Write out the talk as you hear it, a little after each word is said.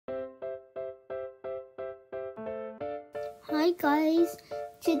Hi guys,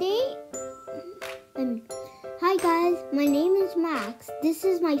 hi guys, my name is Max. This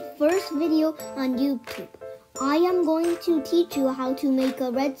is my first video on YouTube. I am going to teach you how to make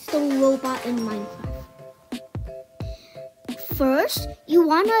a redstone robot in Minecraft. First, you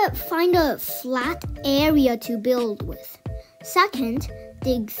want to find a flat area to build with. Second,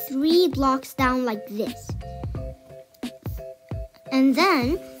 dig 3 blocks down like this. And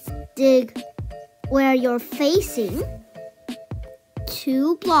then dig where you're facing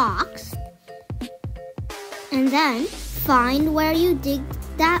 2 blocks, and then find where you dig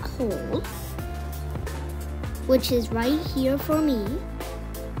that hole, which is right here for me,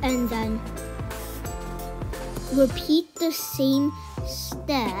 and then repeat the same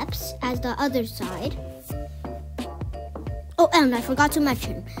steps as the other side. Oh, and I forgot to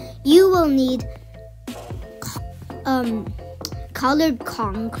mention, you will need colored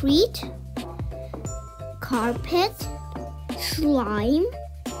concrete, carpet, slime,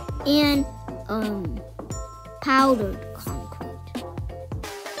 and powdered concrete.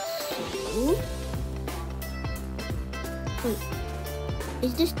 So, wait,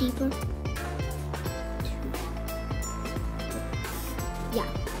 is this deeper? Yeah.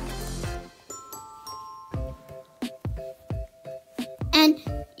 And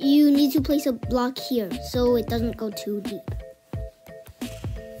you need to place a block here so it doesn't go too deep.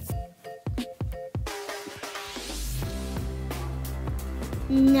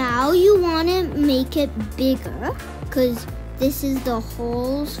 Now you want to make it bigger because this is the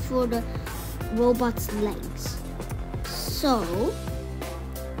holes for the robot's legs. So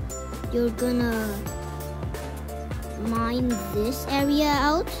you're gonna mine this area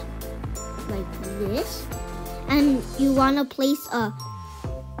out like this, and you want to place a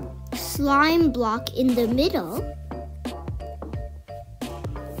slime block in the middle,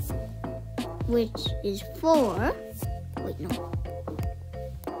 which is no.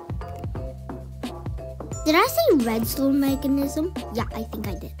 Did I say redstone mechanism? Yeah, I think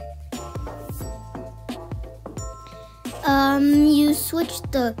I did. You switch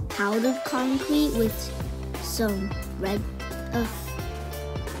the powdered concrete with some red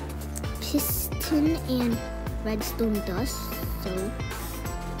piston and redstone dust. So,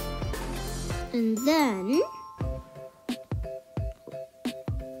 and then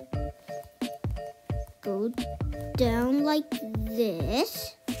go down like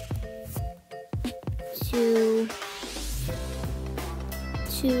this to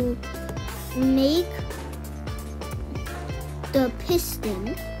make the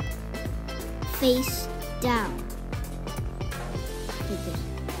piston face down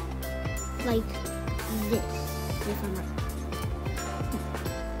like this, if I'm right.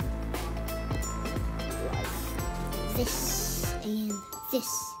 Like this and this.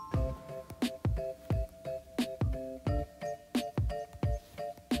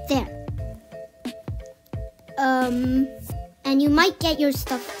 There. And you might get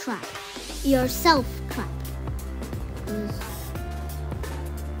yourself trapped.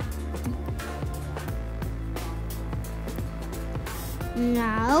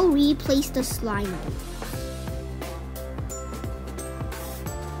 Now replace the slime ball.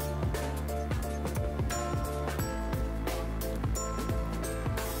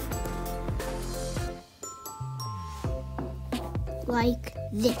 Like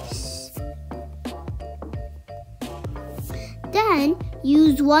this. Then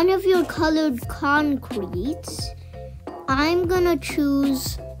use one of your colored concretes. I'm gonna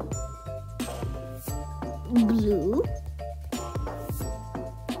choose blue.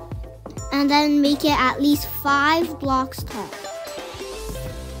 And then make it at least 5 blocks tall.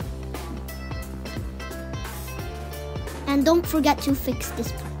 And don't forget to fix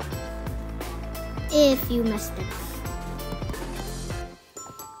this part if you messed it up.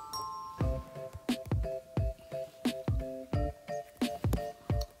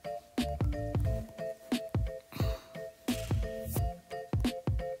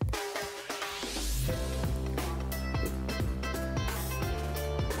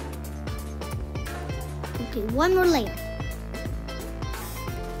 Okay, one more layer.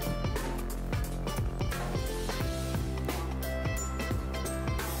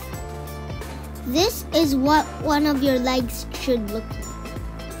 This is what one of your legs should look like.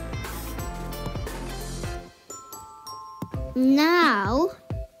 Now,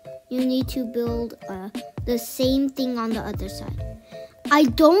 you need to build the same thing on the other side. I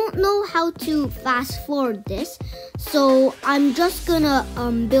don't know how to fast forward this, so I'm just gonna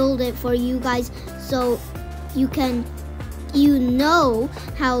build it for you guys so you know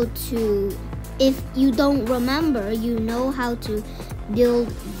how to, if you don't remember, you know how to build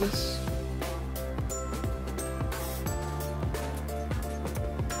this.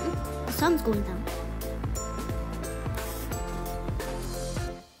 sun's going down.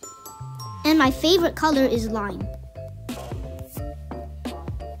 And my favorite color is lime.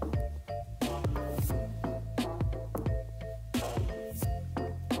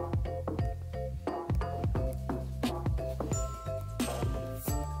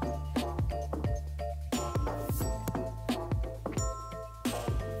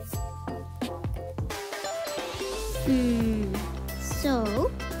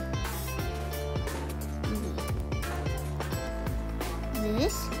 So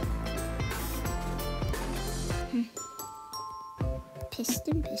this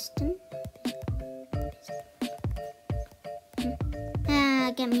piston.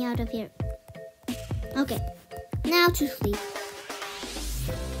 Get me out of here. Okay, now to sleep.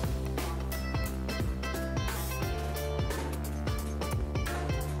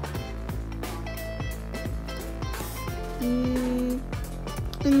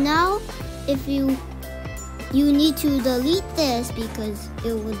 And now, if you need to delete this because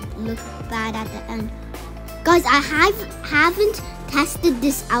it would look bad at the end. Guys, I haven't tested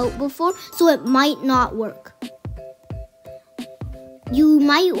this out before, so it might not work. You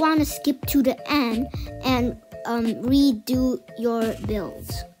might want to skip to the end and redo your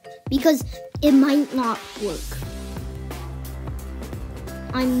builds because it might not work.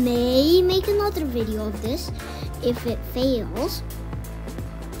 I may make another video of this if it fails,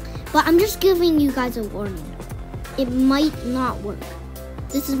 but I'm just giving you guys a warning. It might not work.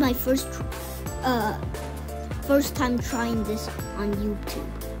 This is my first time trying this on YouTube.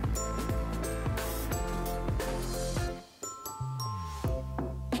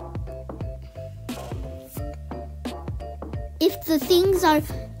 If the things are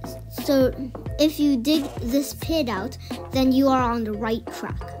so, if you dig this pit out, then you are on the right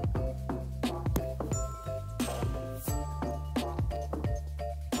track.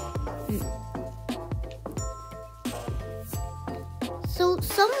 So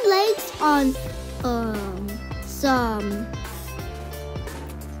some legs on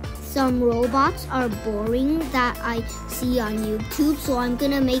some robots are boring that I see on YouTube, so I'm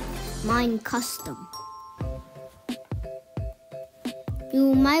gonna make mine custom.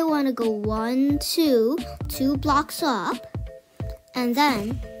 You might want to go 2 blocks up and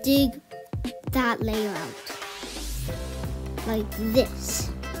then dig that layer out like this.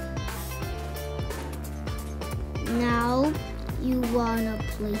 Now you want to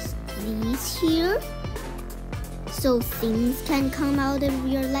place these here so things can come out of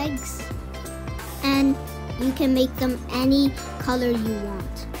your legs, and you can make them any color you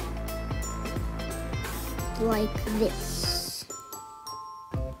want, like this.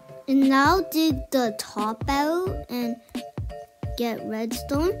 And now dig the top out and get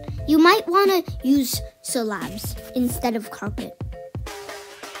redstone. You might want to use slabs instead of carpet.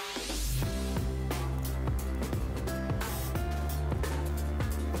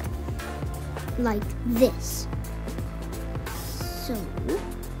 Like this. So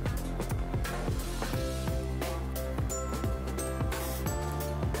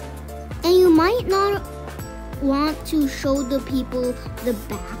and you might not want to show the people the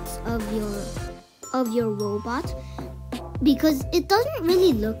backs of your robot because it doesn't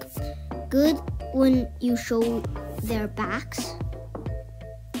really look good when you show their backs.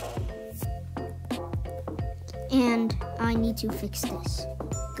 And I need to fix this.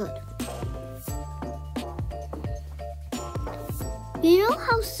 Good. You know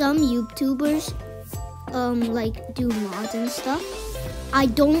how some YouTubers like do mods and stuff? I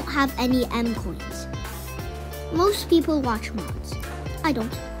don't have any M coins. Most people watch mods. I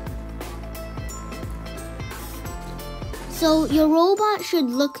don't. So your robot should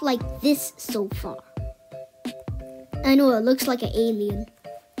look like this so far. I know it looks like an alien.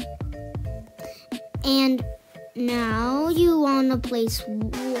 And now you want to place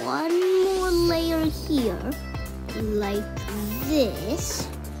one more layer here, like this,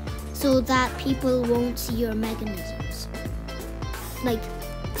 so that people won't see your mechanisms. Like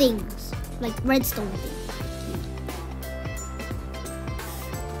things, like redstone things.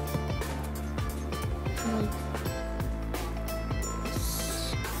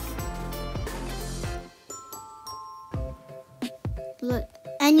 Look,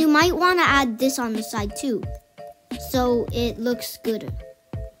 and you might want to add this on the side too, so it looks gooder.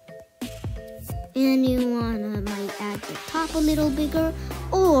 And you might add the top a little bigger,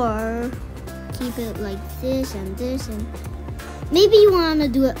 or keep it like this, and maybe you wanna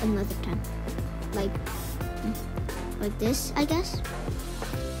do it another time, like this, I guess.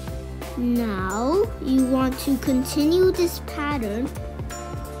 Now you want to continue this pattern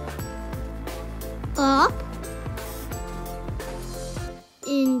up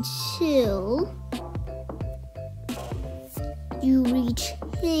until you reach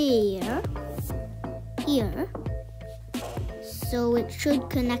here. So it should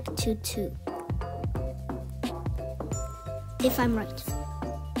connect to 2. If I'm right.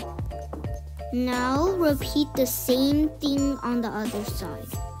 Now repeat the same thing on the other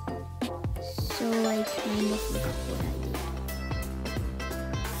side. So I kind of forgot what I did.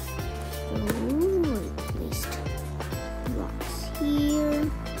 So I placed blocks here.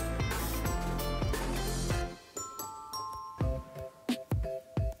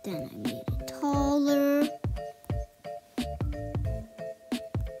 Then I made it taller.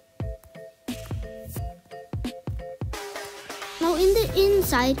 Now in the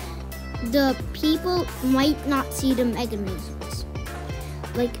inside, the people might not see the mechanisms.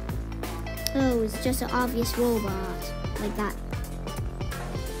 Like, oh, it's just an obvious robot, like that.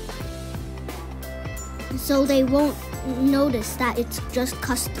 So they won't notice that it's just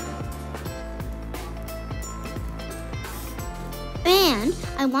custom. And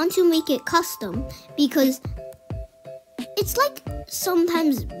I want to make it custom because it's like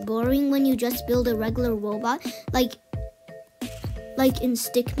sometimes boring when you just build a regular robot, like in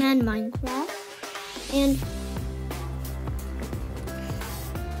Stickman Minecraft.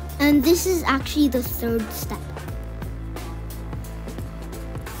 And this is actually the 3rd step.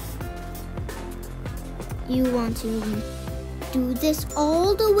 You want to do this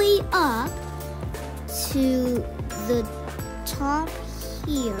all the way up to the top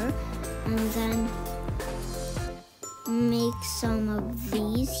here, and then make some of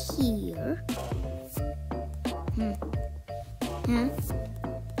these here.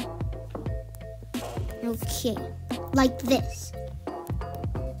 Okay, like this.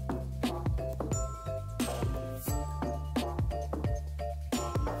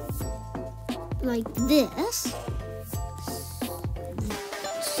 Like this,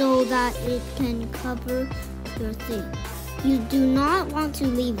 so that it can cover your thing. You do not want to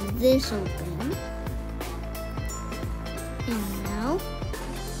leave this open. And now,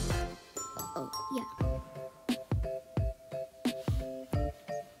 oh yeah.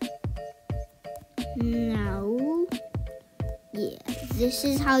 Now, yeah, this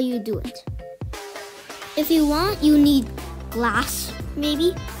is how you do it. If you want, you need glass,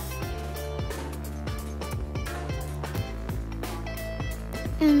 maybe.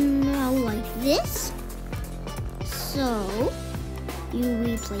 And now like this. So you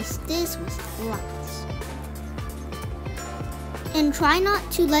replace this with glass. And try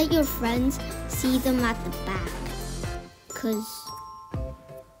not to let your friends see them at the back, because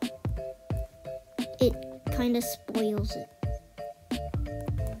it kind of spoils it.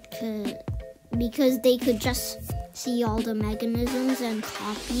 Because they could just see all the mechanisms and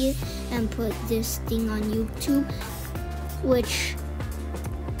copy it and put this thing on YouTube, which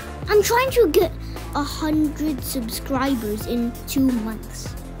I'm trying to get 100 subscribers in 2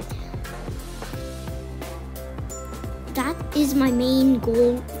 months. That is my main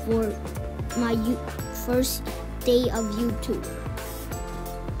goal for my first day of YouTube.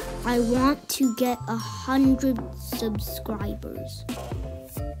 I want to get 100 subscribers.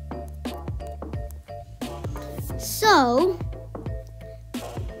 So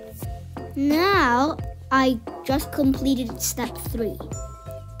now I just completed step 3.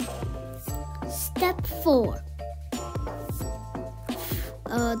 Step 4.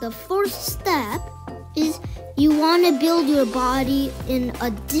 The 4th step is you want to build your body in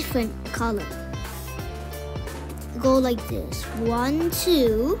a different color. Go like this. 1,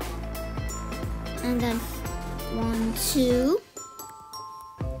 2, and then 1, 2.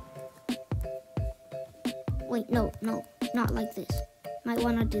 Wait, no, not like this. Might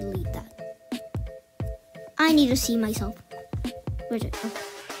want to delete that. I need to see myself. Where's it? Oh.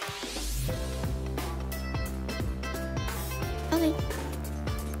 Okay.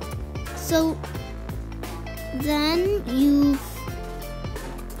 So then you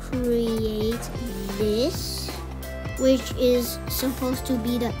create this, which is supposed to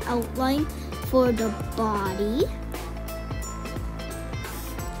be the outline for the body.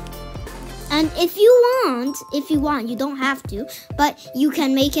 And if you want, you don't have to, but you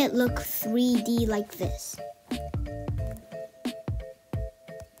can make it look 3D like this.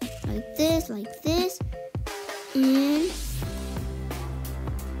 Like this, and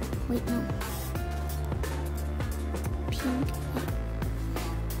wait, no. Pink.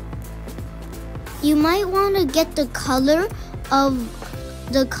 You might want to get the color of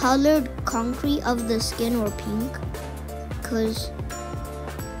the colored concrete of the skin or pink, because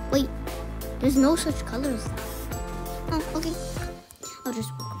wait, there's no such color as that. Oh, okay. I'll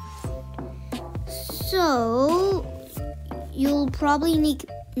just work on it. So you'll probably need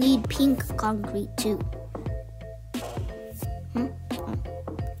pink concrete too.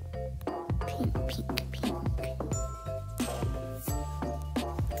 Pink.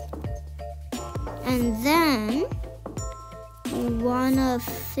 And then you wanna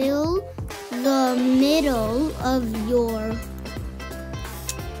fill the middle of your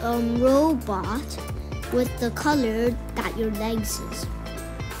robot with the color that your legs is.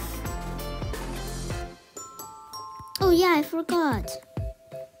 Oh yeah, I forgot.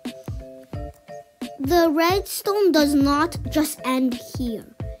 The redstone does not just end here.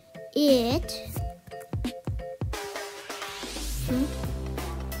 It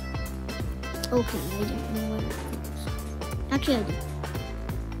okay, I don't know where it goes. Actually, I do.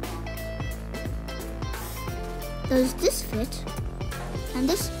 Does this fit? And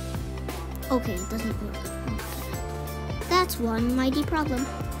this? Okay, it doesn't work. Okay. That's one mighty problem.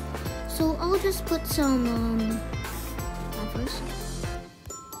 So I'll just put some levers.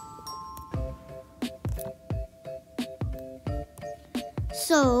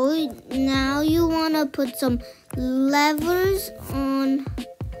 So now you want to put some levers on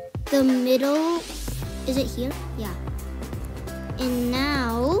the middle. Is it here? Yeah. And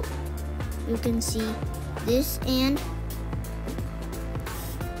now you can see this and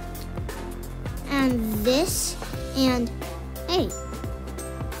this and hey.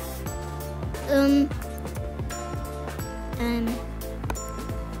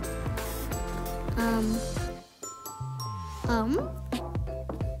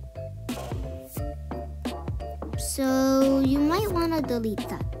 So you might want to delete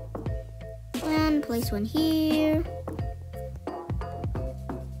that and place one here.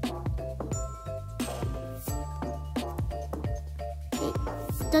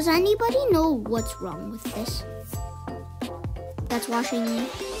 Does anybody know what's wrong with this? That's washing me.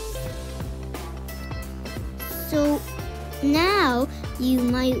 So now you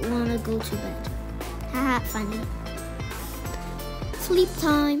might want to go to bed. Haha, funny. Sleep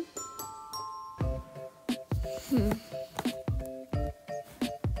time.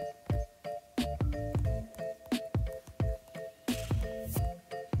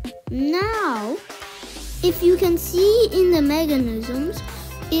 Now, if you can see in the mechanisms,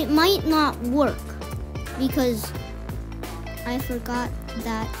 it might not work because I forgot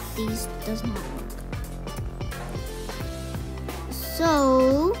that these does not work.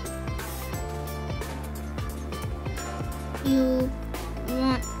 So you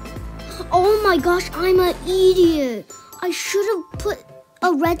want, oh my gosh, I'm an idiot. I should have put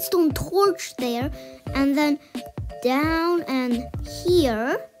a redstone torch there and then down and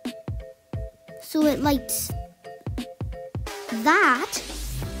here so it lights that.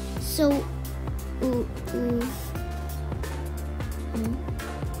 So,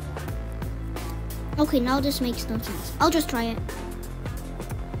 okay, now this makes no sense. I'll just try it.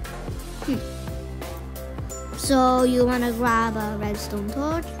 So you want to grab a redstone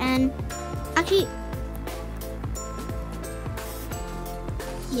torch and actually,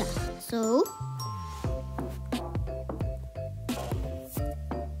 yeah, so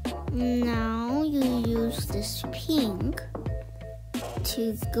now you use this pink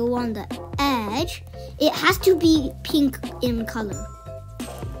to go on the edge. It has to be pink in color.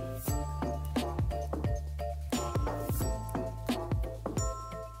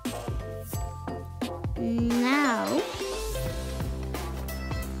 Now,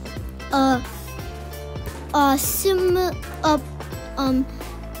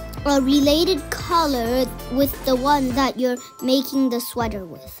 a related color with the one that you're making the sweater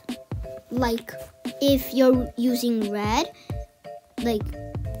with. Like if you're using red, like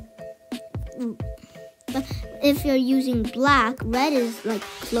if you're using black, red is like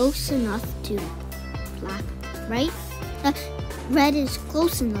close enough to black, right? Red is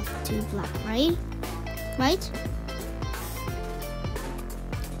close enough to black, right? Right?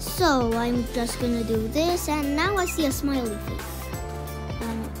 So I'm just gonna do this, and now I see a smiley face.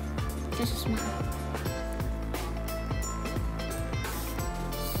 Just a smile.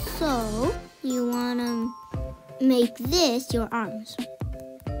 So you wanna make this your arms.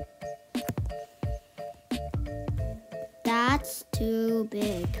 That's too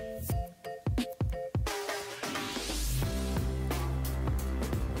big.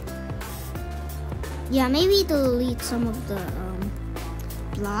 Yeah, maybe delete some of the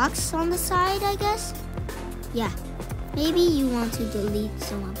blocks on the side, I guess. Yeah, maybe you want to delete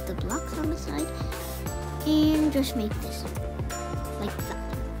some of the blocks on the side and just make this like that.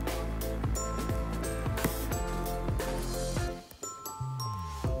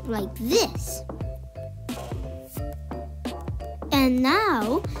 Like this. And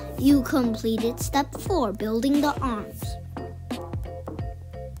now you completed step 4, building the arms.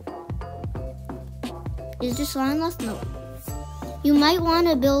 Is there slime left? No. You might want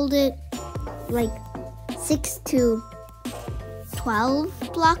to build it like 6 to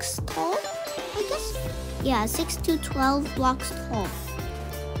 12 blocks tall, I guess. Yeah, 6 to 12 blocks tall.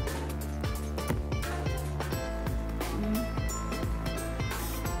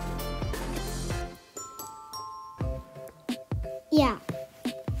 Yeah.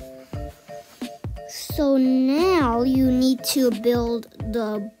 So now you need to build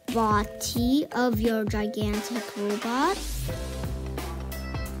the body of your gigantic robot.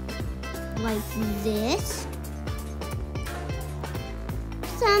 Like this.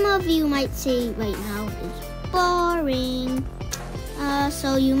 Some of you might say right now it's boring.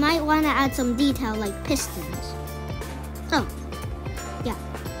 So you might want to add some detail like pistons. Oh, yeah.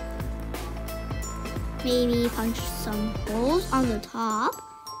 Maybe punch some holes on the top.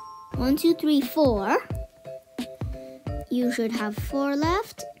 1, 2, 3, 4. You should have 4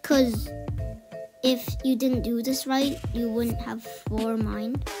 left, because if you didn't do this right, you wouldn't have 4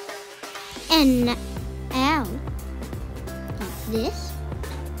 mined. And now, like this,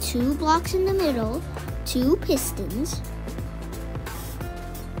 2 blocks in the middle, 2 pistons,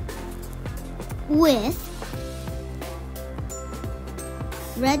 with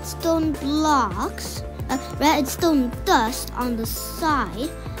redstone blocks, redstone dust on the side,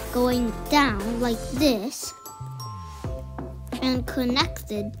 going down like this, and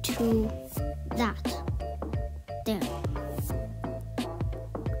connected to that. There.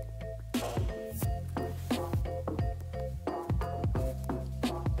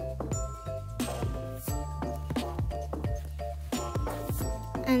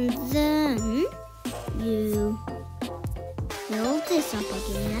 And then you build this up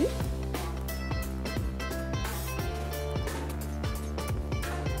again.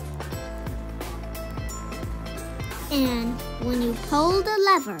 And when you pull the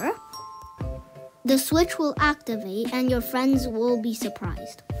lever, the switch will activate and your friends will be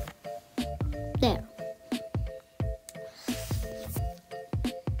surprised. There.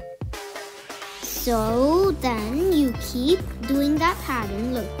 So then you keep doing that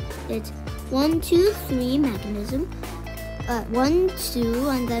pattern. Look, it's 1, 2, 3 mechanism. 1, 2,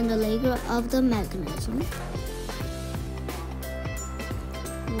 and then the layer of the mechanism.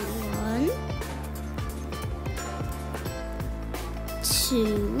 1,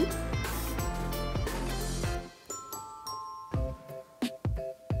 2,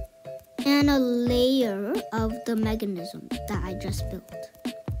 and a layer of the mechanism that I just built.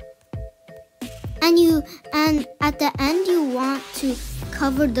 And at the end you want to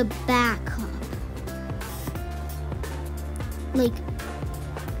cover the back up.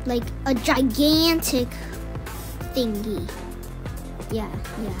 Like a gigantic thingy. Yeah.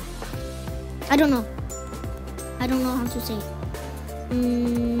 I don't know how to say it.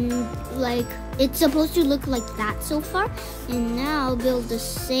 Like it's supposed to look like that so far, and now build the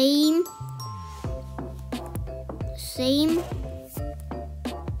same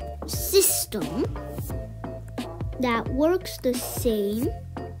system that works the same.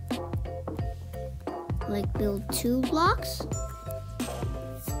 Like build 2 blocks,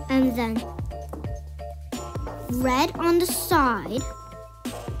 and then red on the side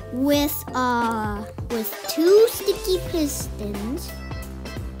with 2 sticky pistons.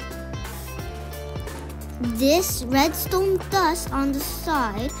 This redstone dust on the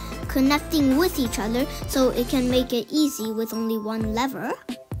side connecting with each other so it can make it easy with only 1 lever.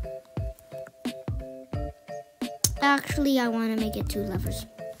 Actually, I want to make it 2 levers.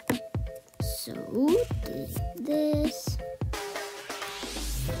 So, this.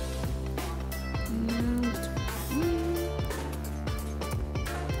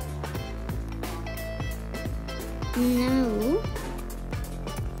 No.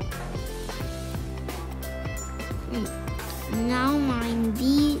 Now mine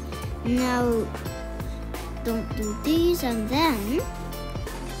these. Now don't do these, and then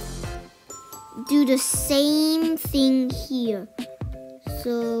do the same thing here.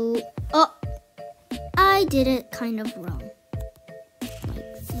 So, oh, I did it kind of wrong.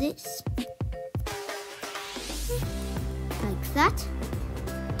 Like this. Like that.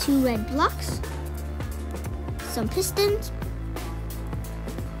 2 red blocks. Some pistons.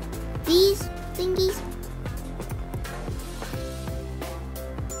 These thingies.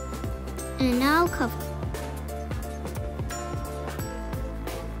 And now cover.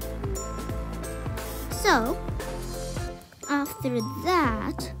 So, after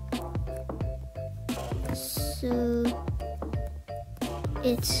that, so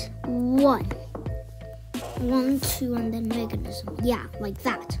it's 1, 2, and then mechanism. Yeah, like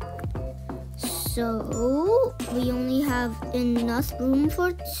that. So we only have enough room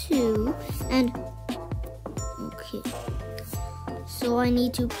for 2, and Okay. So I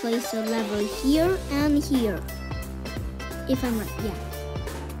need to place a lever here and here. If I'm right, yeah.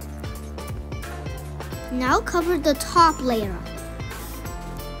 Now cover the top layer up.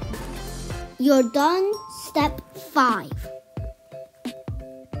 You're done. Step 5.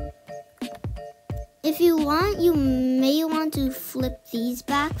 If you want, you may want to flip these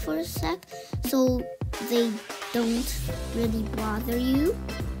back for a sec so they don't really bother you.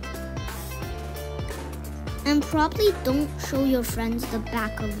 And probably don't show your friends the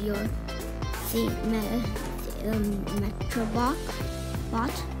back of your MineCraft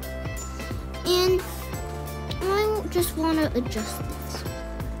bot. And I just want to adjust this.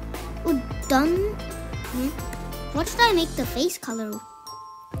 We're done. What should I make the face color?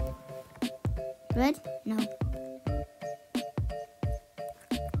 Red? No.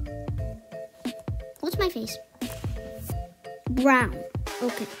 What's my face? Brown.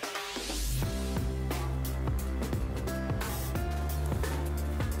 Okay.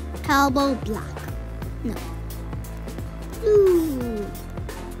 How about black? No. Blue.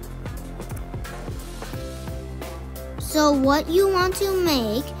 So what you want to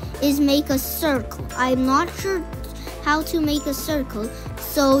make is make a circle. I'm not sure how to make a circle,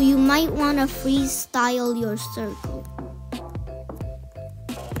 so you might want to freestyle your circle.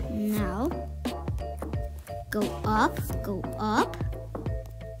 Now, go up, go up,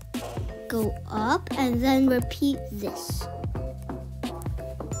 go up, and then repeat this.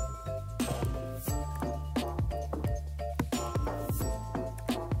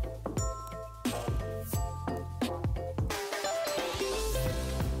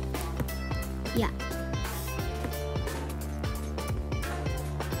 Yeah.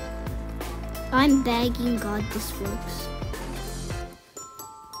 I'm begging God this works.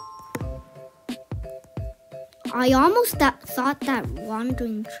 I almost thought that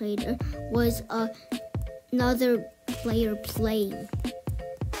wandering trader was another player playing.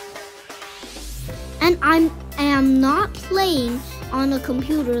 And I am not playing on a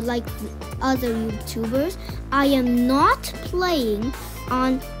computer like other YouTubers. I am not playing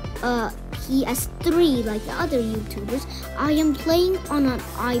on a PS3 like the other YouTubers. I am playing on an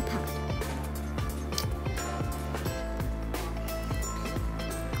iPad.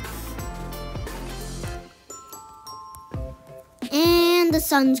 And the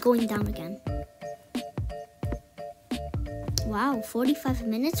sun's going down again. Wow, 45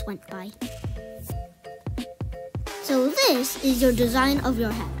 minutes went by. So this is your design of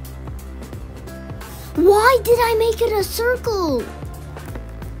your head. Why did I make it a circle?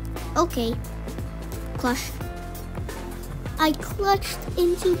 Okay, clutch. I clutched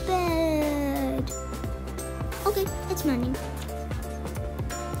into bed. Okay, it's morning.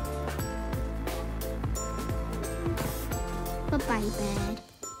 Bye-bye, bed.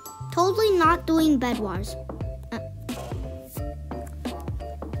 Totally not doing bed wars.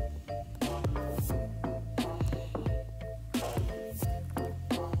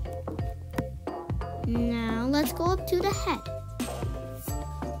 Now let's go up to the head.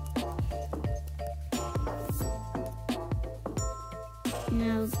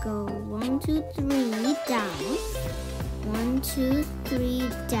 Now go 1, 2, 3 down. 1, 2, 3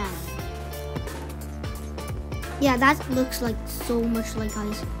 down. Yeah, that looks like so much like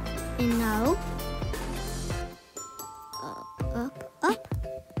ice. And now up, up.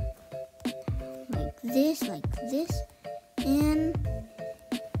 Like this, and like this.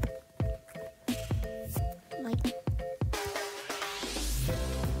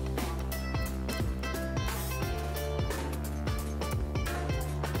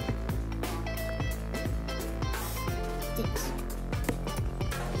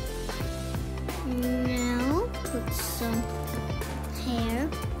 Now put some hair,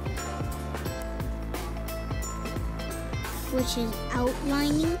 which is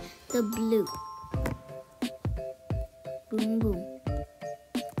outlining the blue. Boom, boom.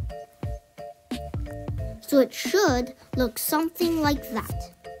 So it should look something like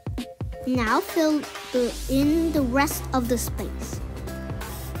that. Now fill in the rest of the space.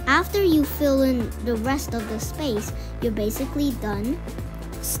 After you fill in the rest of the space, you're basically done.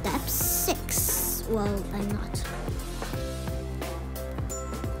 Step 6. Well, I'm not.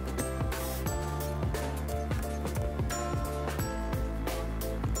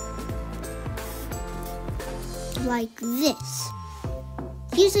 Like this.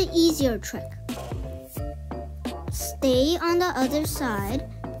 Here's an easier trick. Stay on the other side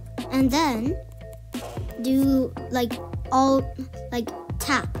and then do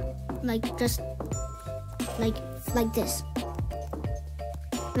tap, just like this.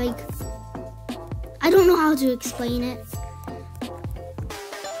 I don't know how to explain it.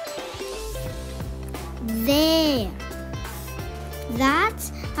 There.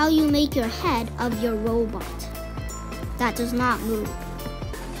 That's how you make your head of your robot. That does not move.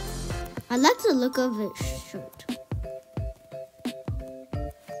 I like the look of its shirt.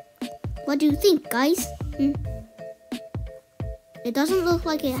 What do you think, guys? It doesn't look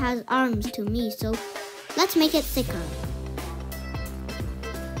like it has arms to me, so let's make it thicker.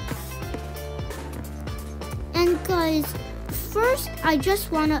 And guys, first I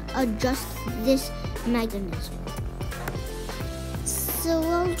just want to adjust this mechanism. So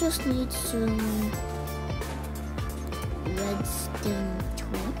I'll just need some redstone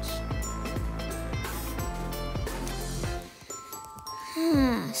torch.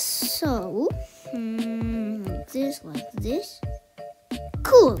 So, like this.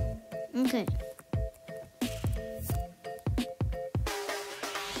 Cool. Okay.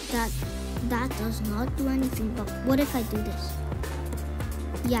 That does not do anything, but what if I do this?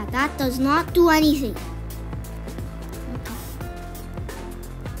 Yeah, that does not do anything. Okay.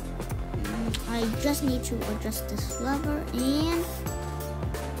 I just need to adjust this lever and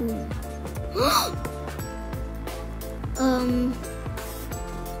boom.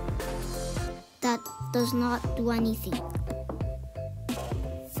 That does not do anything.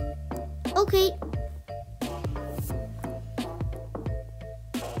 Okay.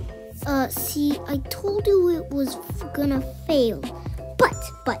 See, I told you it was gonna fail.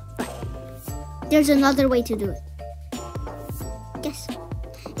 But, there's another way to do it. Guess.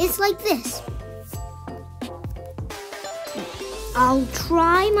 It's like this. I'll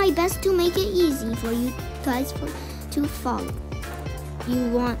try my best to make it easy for you guys to follow. You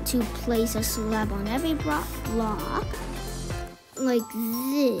want to place a slab on every block, like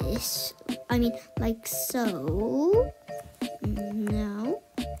this. I mean, like so. Now,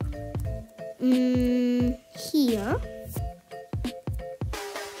 here,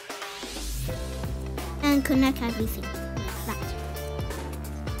 and connect everything like that.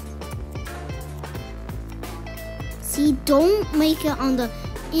 See, don't make it on the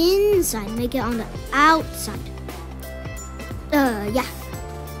inside, make it on the outside. Yeah.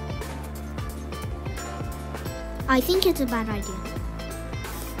 I think it's a bad idea.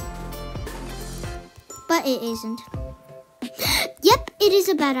 But it isn't. Yep, it is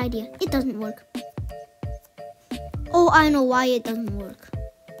a bad idea. It doesn't work. Oh, I know why it doesn't work.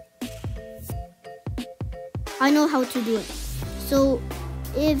 I know how to do it. So,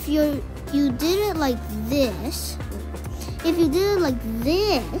 if you did it like this,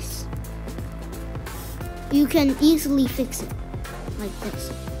 you can easily fix it like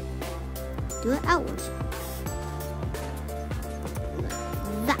this. Do it outwards.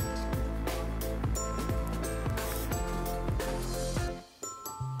 Like that.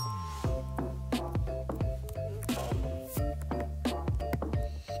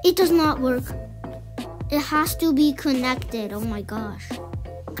 It does not work. It has to be connected. Oh my gosh.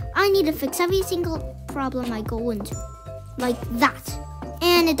 I need to fix every single problem I go into. Like that.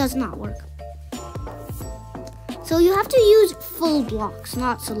 And it does not work. So you have to use full blocks,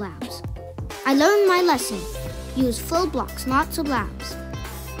 not slabs. I learned my lesson. Use full blocks, not slabs.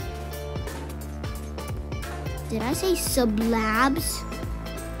 Did I say slabs?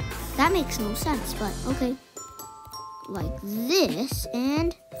 That makes no sense, but okay. Like this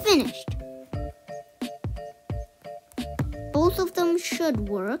and finished. Both of them should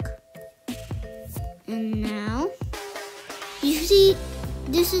work. And now, you see,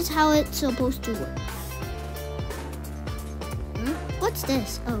 this is how it's supposed to work. What's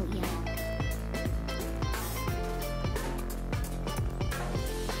this? Oh, yeah.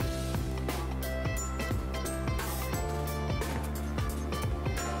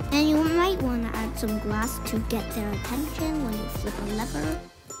 And you might want to add some glass to get their attention when you flip a lever.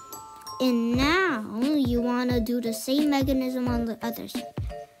 And now you want to do the same mechanism on the other side.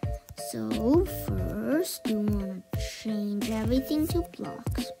 So first you want to change everything to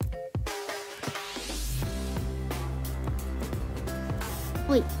blocks.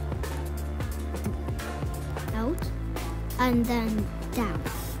 Wait. Out and then down.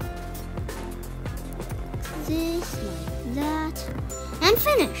 This like that. And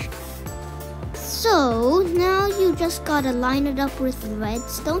finish. So now you just gotta line it up with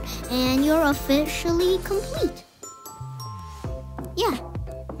redstone and you're officially complete. Yeah.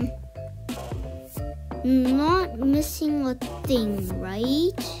 Not missing a thing,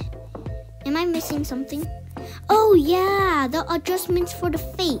 right? Am I missing something? Oh yeah, the adjustments for the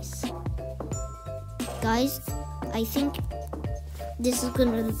face. Guys, I think this is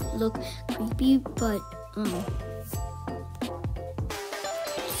gonna look creepy, but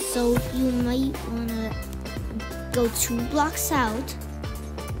so you might wanna go 2 blocks out.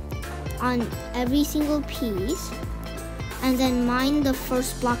 on every single piece, and then mine the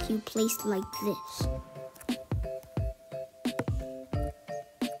first block you placed like this.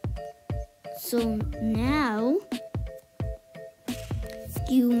 So now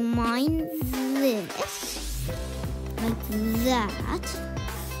you mine this like that,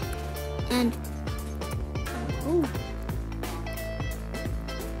 and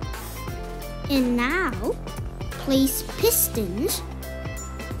and now place pistons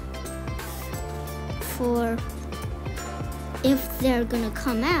for if they're gonna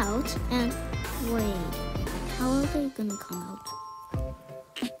come out. And wait, how are they gonna come out?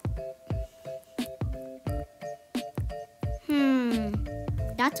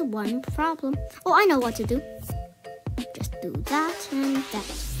 That's one problem. Oh, I know what to do. Just do that and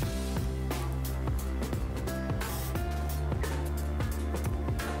that.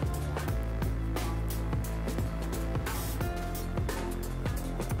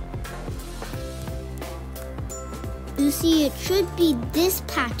 You see, it should be this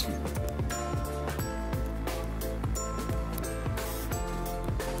pattern.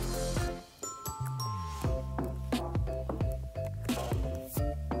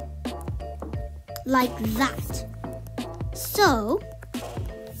 Like that. So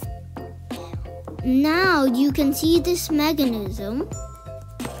now you can see this mechanism.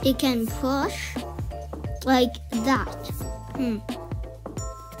 It can push like that.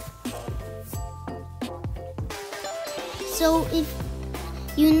 So if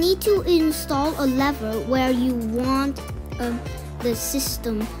you need to install a lever where you want the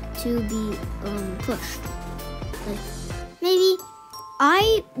system to be pushed. Like maybe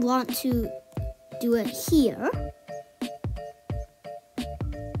I want to do it here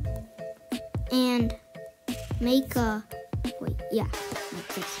and make a like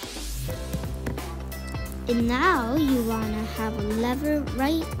this. And now you want to have a lever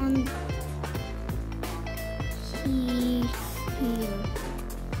right on here.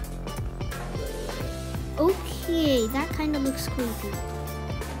 Okay, that kind of looks creepy.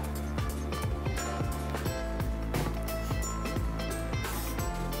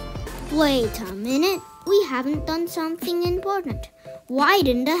 Wait a minute, we haven't done something important.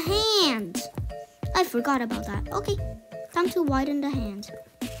 Widen the hands. I forgot about that. Okay, time to widen the hands.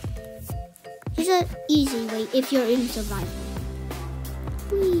 Here's an easy way if you're in survival.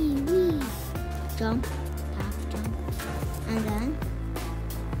 Wee. Jump, tap, jump. And then,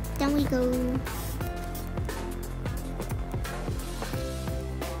 down we go.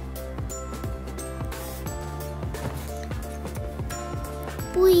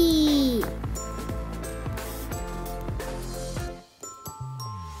 Wee.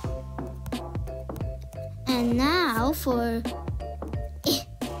 And now for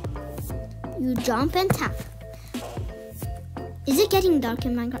you jump and tap. Is it getting dark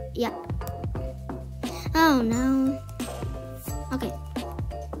in Minecraft? Yeah. Oh no. Okay.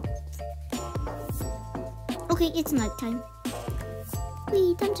 Okay, it's nighttime.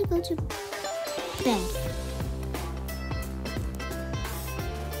 Wee, time to go to bed.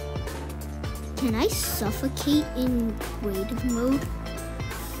 Can I suffocate in creative mode?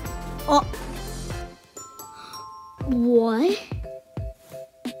 Oh. What?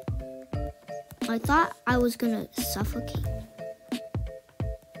 I thought I was gonna suffocate.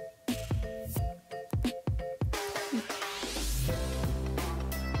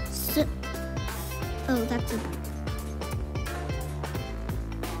 So, oh, that's a bad.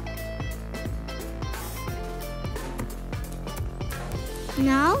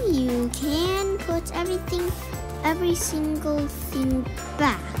 Now you can put every single thing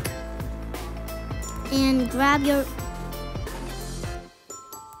back and grab your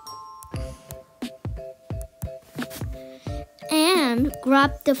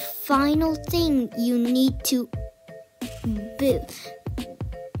grab the final thing you need to build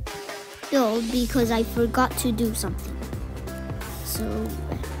because I forgot to do something. So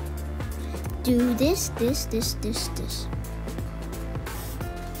do this.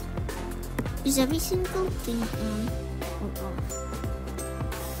 Is every single thing on or off?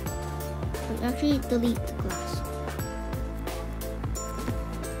 But actually delete the glass.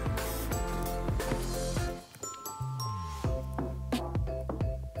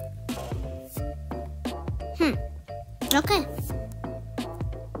 Okay.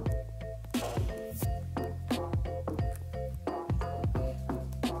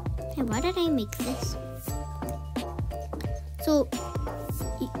 Hey, why did I make this? So,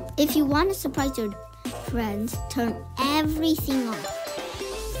 if you want to surprise your friends, turn everything off.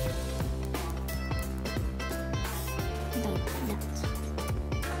 Like that.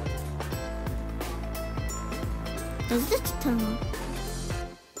 Does this turn on?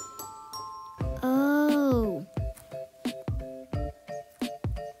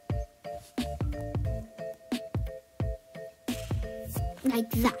 like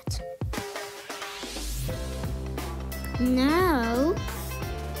that. Now,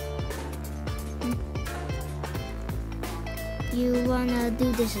 you wanna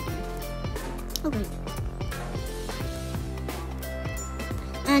do this again. Okay.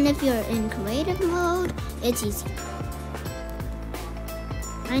 And if you're in creative mode, it's easy.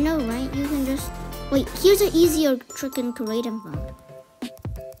 I know, right? You can just... Wait, here's an easier trick in creative mode.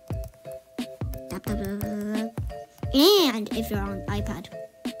 Tap, tap, tap, tap, tap. And if you're on iPad,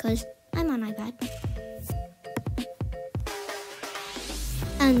 because I'm on iPad.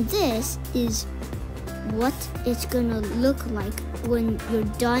 And this is what it's gonna look like when you're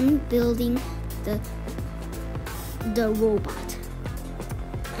done building the robot.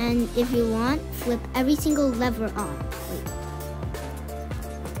 And if you want, flip every single lever on. Wait.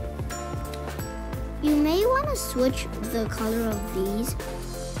 You may want to switch the color of these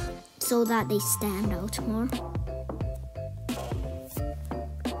so that they stand out more.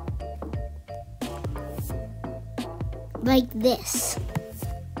 Like this.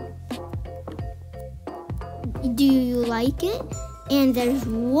 Do you like it? And there's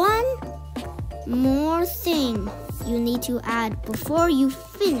one more thing you need to add before you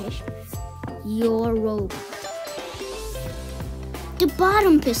finish your robot. The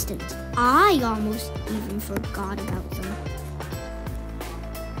bottom pistons. I almost even forgot about them.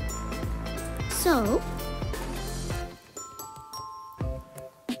 So,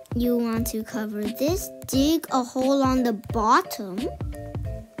 you want to cover this, dig a hole on the bottom,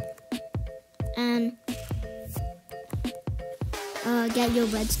 and get your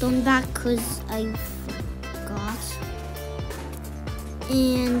redstone back because I forgot.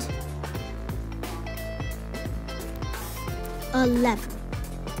 And a lever.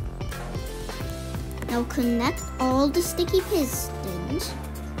 Now connect all the sticky pistons.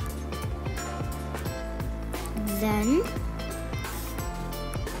 Then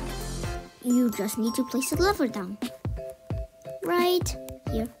you just need to place a lever down. Right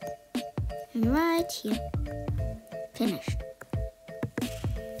here. And right here. Finished.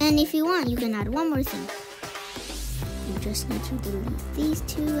 And if you want, you can add one more thing. You just need to delete these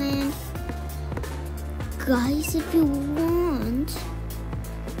two, and guys, if you want,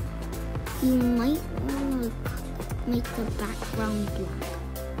 you might want to make the background black.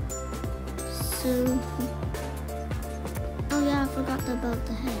 So, oh yeah, I forgot about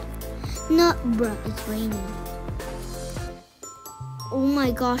the head. No, bruh, it's raining. Oh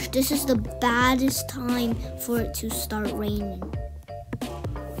my gosh, this is the baddest time for it to start raining.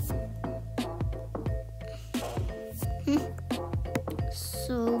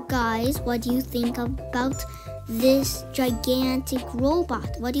 So guys, what do you think about this gigantic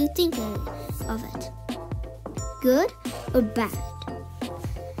robot? What do you think of it? Good or bad?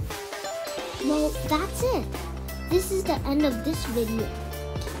 Well, that's it. This is the end of this video.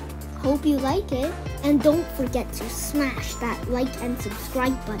 Hope you like it, and don't forget to smash that like and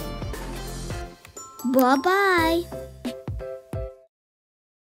subscribe button. Bye-bye.